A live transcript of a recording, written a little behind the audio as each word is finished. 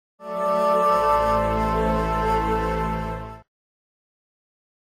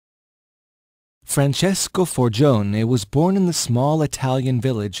Francesco Forgione was born in the small Italian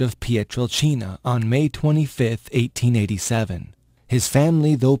village of Pietrelcina on May 25, 1887. His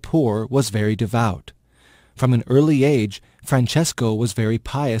family, though poor, was very devout. From an early age, Francesco was very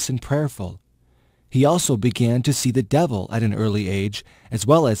pious and prayerful. He also began to see the devil at an early age, as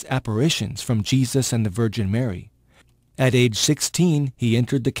well as apparitions from Jesus and the Virgin Mary. At age 16, he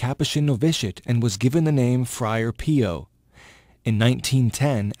entered the Capuchin novitiate and was given the name Friar Pio. In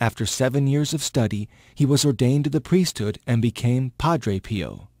 1910, after 7 years of study, he was ordained to the priesthood and became Padre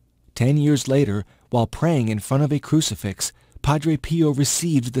Pio. 10 years later, while praying in front of a crucifix, Padre Pio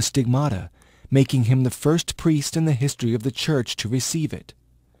received the stigmata, making him the first priest in the history of the Church to receive it.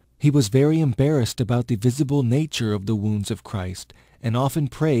 He was very embarrassed about the visible nature of the wounds of Christ, and often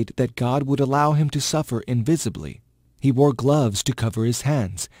prayed that God would allow him to suffer invisibly. He wore gloves to cover his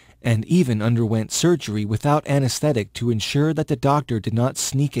hands, and even underwent surgery without anesthetic to ensure that the doctor did not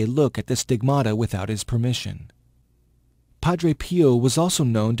sneak a look at the stigmata without his permission. Padre Pio was also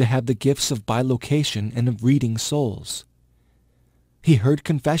known to have the gifts of bilocation and of reading souls. He heard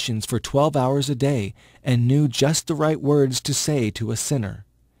confessions for 12 hours a day and knew just the right words to say to a sinner.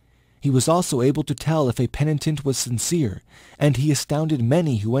 He was also able to tell if a penitent was sincere, and he astounded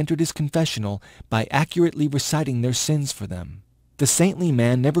many who entered his confessional by accurately reciting their sins for them. The saintly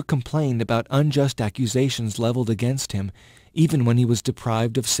man never complained about unjust accusations leveled against him, even when he was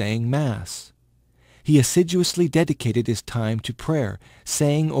deprived of saying Mass. He assiduously dedicated his time to prayer,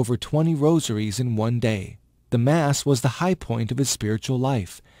 saying over 20 rosaries in one day. The Mass was the high point of his spiritual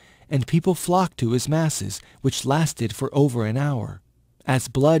life, and people flocked to his Masses, which lasted for over an hour. As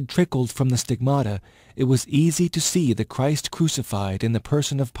blood trickled from the stigmata, it was easy to see the Christ crucified in the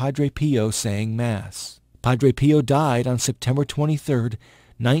person of Padre Pio saying Mass. Padre Pio died on September 23,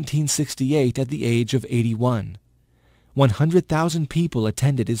 1968 at the age of 81. 100,000 people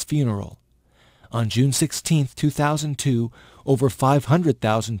attended his funeral. On June 16, 2002, over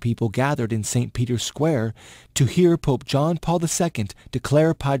 500,000 people gathered in St. Peter's Square to hear Pope John Paul II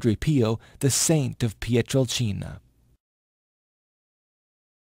declare Padre Pio the Saint of Pietrelcina.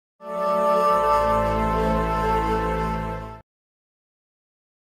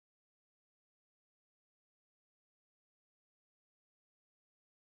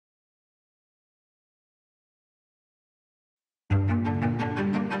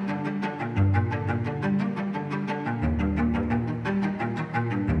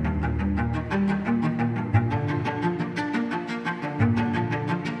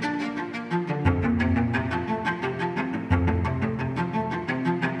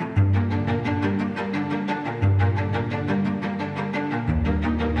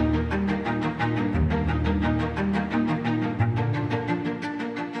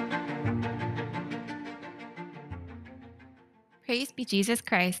 Praise be Jesus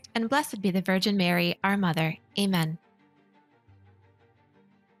Christ, and blessed be the Virgin Mary, our Mother. Amen.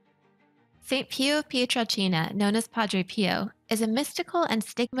 St. Pio of Pietrelcina, known as Padre Pio, is a mystical and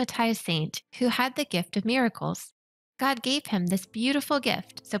stigmatized saint who had the gift of miracles. God gave him this beautiful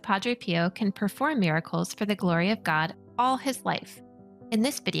gift so Padre Pio can perform miracles for the glory of God all his life. In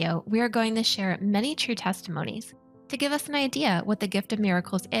this video, we are going to share many true testimonies to give us an idea what the gift of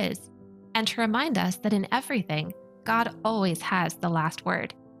miracles is, and to remind us that in everything, God always has the last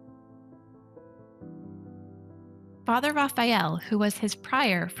word. Father Raphael, who was his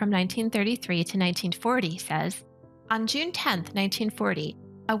prior from 1933 to 1940, says, on June 10, 1940,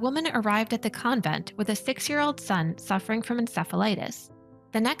 a woman arrived at the convent with a 6-year-old son suffering from encephalitis.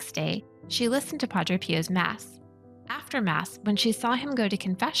 The next day, she listened to Padre Pio's Mass. After Mass, when she saw him go to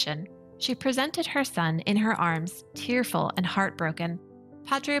confession, she presented her son in her arms, tearful and heartbroken.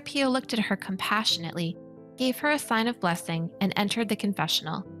 Padre Pio looked at her compassionately, gave her a sign of blessing, and entered the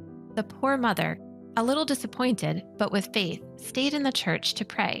confessional. The poor mother, a little disappointed, but with faith, stayed in the church to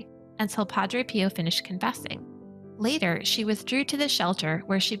pray until Padre Pio finished confessing. Later, she withdrew to the shelter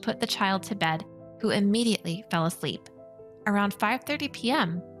where she put the child to bed, who immediately fell asleep. Around 5:30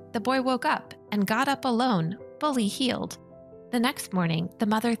 p.m., the boy woke up and got up alone, fully healed. The next morning, the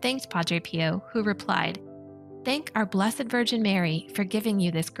mother thanked Padre Pio, who replied, "Thank our Blessed Virgin Mary for giving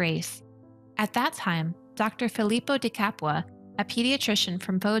you this grace." At that time, Dr. Filippo di Capua, a pediatrician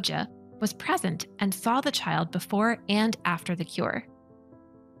from Foggia, was present and saw the child before and after the cure.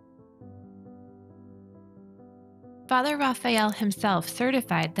 Father Raphael himself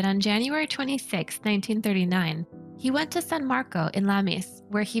certified that on January 26, 1939, he went to San Marco in Lamis,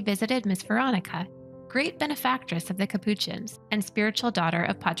 where he visited Miss Veronica, great benefactress of the Capuchins and spiritual daughter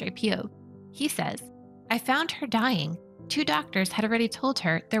of Padre Pio. He says, "I found her dying. 2 doctors had already told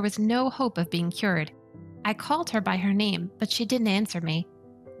her there was no hope of being cured. I called her by her name, but she didn't answer me.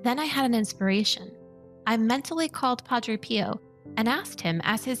 Then I had an inspiration. I mentally called Padre Pio and asked him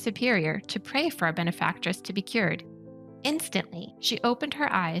as his superior to pray for our benefactress to be cured. Instantly, she opened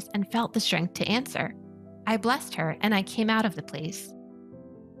her eyes and felt the strength to answer. I blessed her and I came out of the place.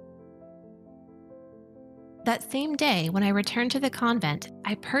 That same day, when I returned to the convent,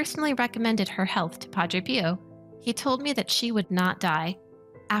 I personally recommended her health to Padre Pio. He told me that she would not die.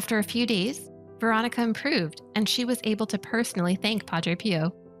 After a few days, Veronica improved and she was able to personally thank Padre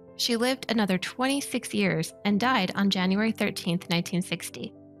Pio. She lived another 26 years and died on January 13,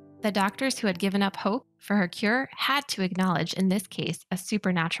 1960. The doctors who had given up hope for her cure had to acknowledge, in this case, a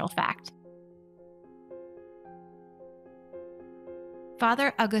supernatural fact.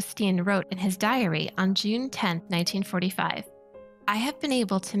 Father Augustine wrote in his diary on June 10, 1945, "I have been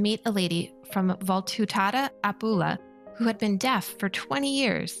able to meet a lady from Valtutara, Apula, who had been deaf for 20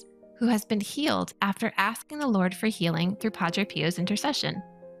 years, who has been healed after asking the Lord for healing through Padre Pio's intercession.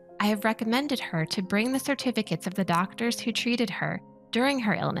 I have recommended her to bring the certificates of the doctors who treated her during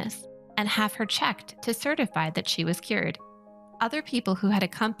her illness and have her checked to certify that she was cured. Other people who had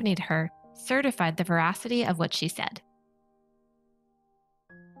accompanied her certified the veracity of what she said."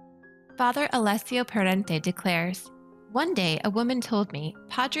 Father Alessio Parente declares, "One day a woman told me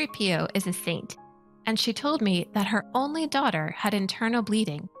Padre Pio is a saint, and she told me that her only daughter had internal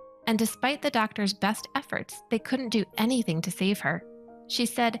bleeding, and despite the doctor's best efforts, they couldn't do anything to save her. She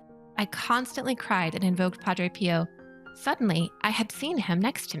said, I constantly cried and invoked Padre Pio. Suddenly, I had seen him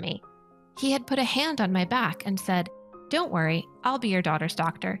next to me. He had put a hand on my back and said, 'Don't worry, I'll be your daughter's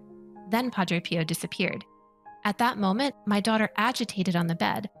doctor.' Then Padre Pio disappeared. At that moment, my daughter agitated on the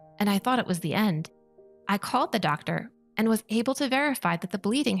bed, and I thought it was the end. I called the doctor and was able to verify that the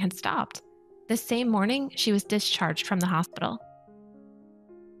bleeding had stopped. The same morning, she was discharged from the hospital."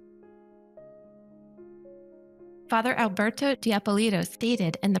 Father Alberto Di Ippolito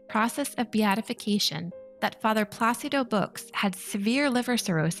stated in the process of beatification that Father Placido Bux had severe liver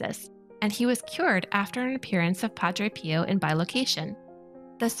cirrhosis, and he was cured after an appearance of Padre Pio in bilocation.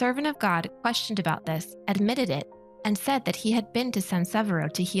 The servant of God questioned about this, admitted it, and said that he had been to San Severo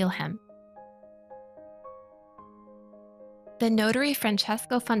to heal him. The notary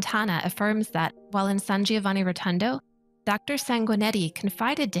Francesco Fontana affirms that, while in San Giovanni Rotondo, Dr. Sanguinetti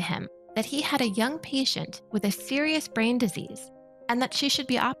confided to him that he had a young patient with a serious brain disease and that she should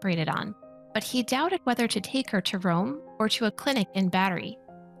be operated on, but he doubted whether to take her to Rome or to a clinic in Bari.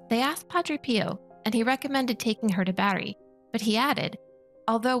 They asked Padre Pio, and he recommended taking her to Bari, but he added,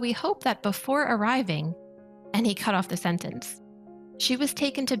 "Although we hope that before arriving," and he cut off the sentence. She was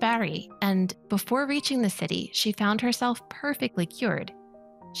taken to Bari, and before reaching the city, she found herself perfectly cured.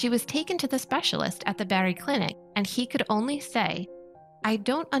 She was taken to the specialist at the Bari clinic, and he could only say, "I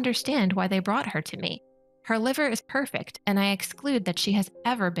don't understand why they brought her to me. Her liver is perfect, and I exclude that she has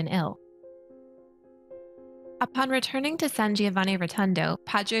ever been ill." Upon returning to San Giovanni Rotondo,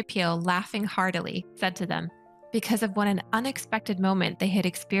 Padre Pio, laughing heartily, said to them, because of what an unexpected moment they had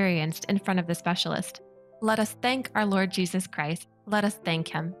experienced in front of the specialist, "Let us thank our Lord Jesus Christ. Let us thank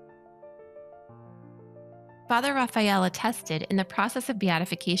him." Father Raphael attested in the process of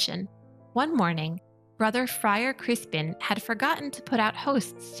beatification. One morning, Brother Friar Crispin had forgotten to put out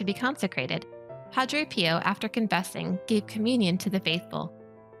hosts to be consecrated. Padre Pio, after confessing, gave communion to the faithful.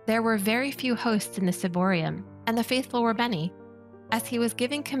 There were very few hosts in the ciborium, and the faithful were many. As he was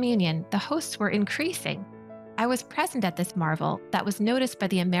giving communion, the hosts were increasing. I was present at this marvel that was noticed by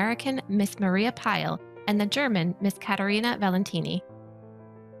the American Miss Maria Pyle and the German Miss Caterina Valentini.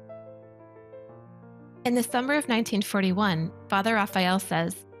 In the summer of 1941, Father Raphael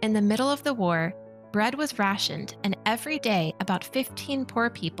says, in the middle of the war, bread was rationed, and every day about 15 poor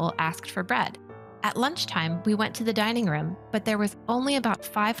people asked for bread. At lunchtime, we went to the dining room, but there was only about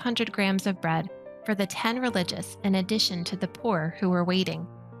 500 grams of bread for the 10 religious in addition to the poor who were waiting.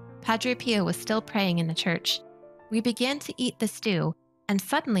 Padre Pio was still praying in the church. We began to eat the stew, and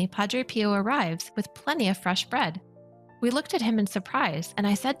suddenly Padre Pio arrives with plenty of fresh bread. We looked at him in surprise, and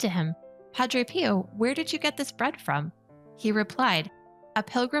I said to him, "Padre Pio, where did you get this bread from?" He replied, "A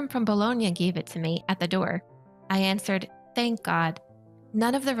pilgrim from Bologna gave it to me at the door." I answered, "Thank God."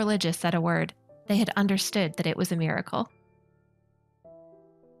 None of the religious said a word. They had understood that it was a miracle.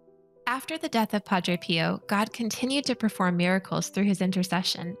 After the death of Padre Pio, God continued to perform miracles through his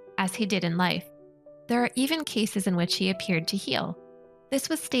intercession, as he did in life. There are even cases in which he appeared to heal. This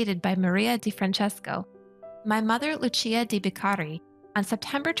was stated by Maria di Francesco. My mother, Lucia di Beccari, on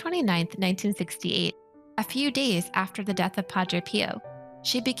September 29, 1968, a few days after the death of Padre Pio,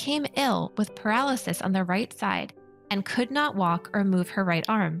 she became ill with paralysis on the right side and could not walk or move her right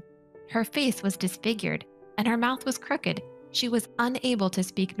arm. Her face was disfigured, and her mouth was crooked, She was unable to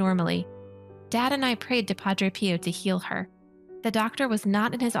speak normally. Dad and I prayed to Padre Pio to heal her. The doctor was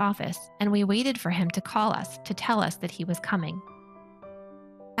not in his office, and we waited for him to call us to tell us that he was coming.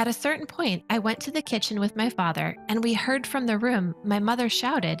 At a certain point, I went to the kitchen with my father, and we heard from the room my mother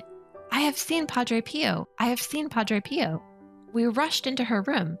shouted, "I have seen Padre Pio! I have seen Padre Pio!" We rushed into her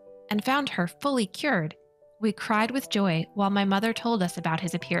room and found her fully cured. We cried with joy while my mother told us about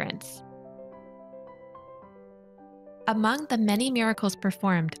his appearance. Among the many miracles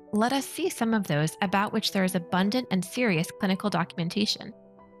performed, let us see some of those about which there is abundant and serious clinical documentation.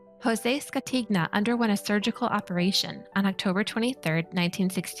 José Scatigna underwent a surgical operation on October 23,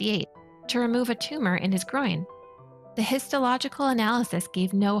 1968, to remove a tumor in his groin. The histological analysis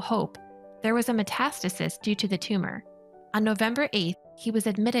gave no hope. There was a metastasis due to the tumor. On November 8th, he was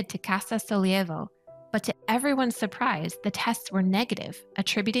admitted to Casa Sollievo, but to everyone's surprise, the tests were negative,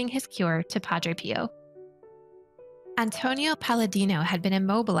 attributing his cure to Padre Pio. Antonio Palladino had been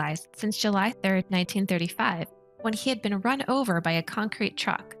immobilized since July 3, 1935, when he had been run over by a concrete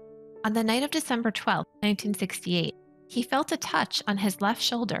truck. On the night of December 12, 1968, he felt a touch on his left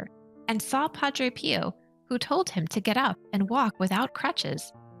shoulder and saw Padre Pio, who told him to get up and walk without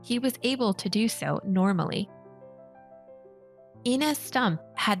crutches. He was able to do so normally. Inez Stump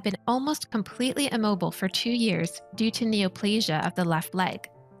had been almost completely immobile for 2 years due to neoplasia of the left leg.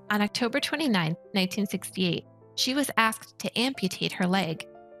 On October 29, 1968, she was asked to amputate her leg.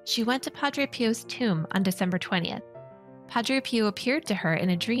 She went to Padre Pio's tomb on December 20th. Padre Pio appeared to her in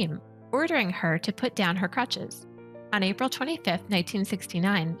a dream, ordering her to put down her crutches. On April 25,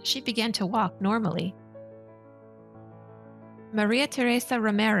 1969, she began to walk normally. Maria Teresa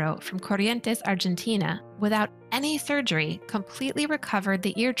Romero from Corrientes, Argentina, without any surgery, completely recovered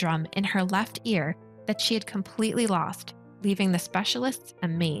the eardrum in her left ear that she had completely lost, leaving the specialists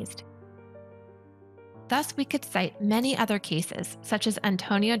amazed. Thus, we could cite many other cases, such as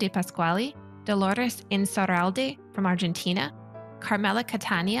Antonio de Pasquale, Dolores Insaurralde from Argentina, Carmela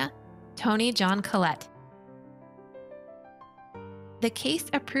Catania, Tony John Collette. The case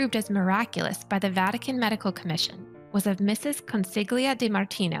approved as miraculous by the Vatican Medical Commission was of Mrs. Consiglia de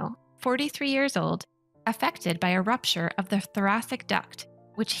Martino, 43 years old, affected by a rupture of the thoracic duct,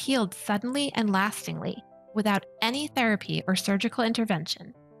 which healed suddenly and lastingly without any therapy or surgical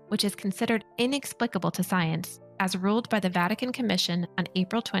intervention, which is considered inexplicable to science, as ruled by the Vatican Commission on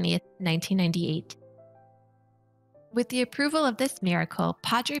April 20, 1998. With the approval of this miracle,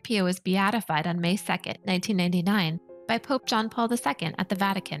 Padre Pio was beatified on May 2, 1999, by Pope John Paul II at the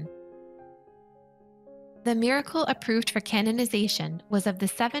Vatican. The miracle approved for canonization was of the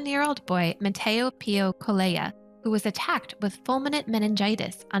 7-year-old boy Matteo Pio Colea, who was attacked with fulminant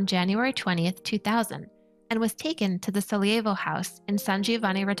meningitis on January 20, 2000, and was taken to the Sollievo house in San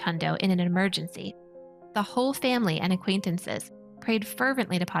Giovanni Rotondo in an emergency. The whole family and acquaintances prayed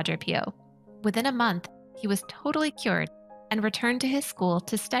fervently to Padre Pio. Within a month, he was totally cured and returned to his school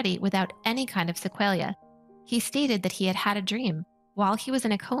to study without any kind of sequelae. He stated that he had had a dream while he was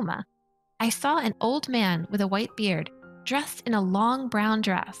in a coma. I saw an old man with a white beard, dressed in a long brown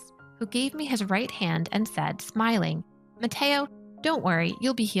dress, who gave me his right hand and said, smiling, "Matteo, don't worry,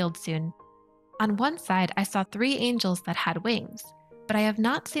 you'll be healed soon." On one side, I saw 3 angels that had wings, but I have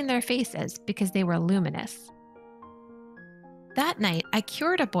not seen their faces because they were luminous. That night, I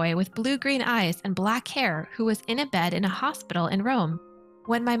cured a boy with blue-green eyes and black hair who was in a bed in a hospital in Rome.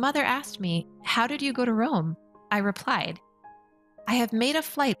 When my mother asked me, "How did you go to Rome?" I replied, "I have made a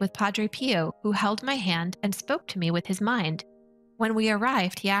flight with Padre Pio, who held my hand and spoke to me with his mind. When we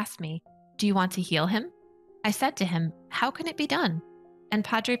arrived, he asked me, 'Do you want to heal him?' I said to him, 'How can it be done?' And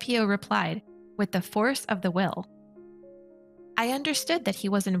Padre Pio replied, 'With the force of the will.' I understood that he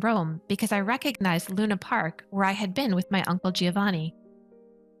was in Rome because I recognized Luna Park, where I had been with my uncle Giovanni.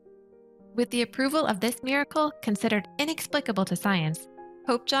 With the approval of this miracle, considered inexplicable to science,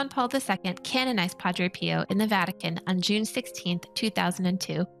 Pope John Paul II canonized Padre Pio in the Vatican on June 16,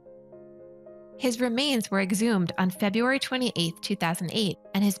 2002. His remains were exhumed on February 28, 2008,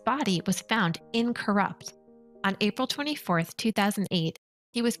 and his body was found incorrupt. On April 24, 2008,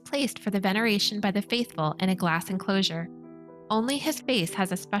 he was placed for the veneration by the faithful in a glass enclosure. Only his face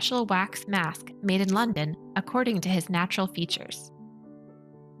has a special wax mask made in London according to his natural features.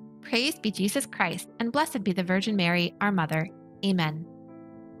 Praised be Jesus Christ, and blessed be the Virgin Mary, our Mother. Amen.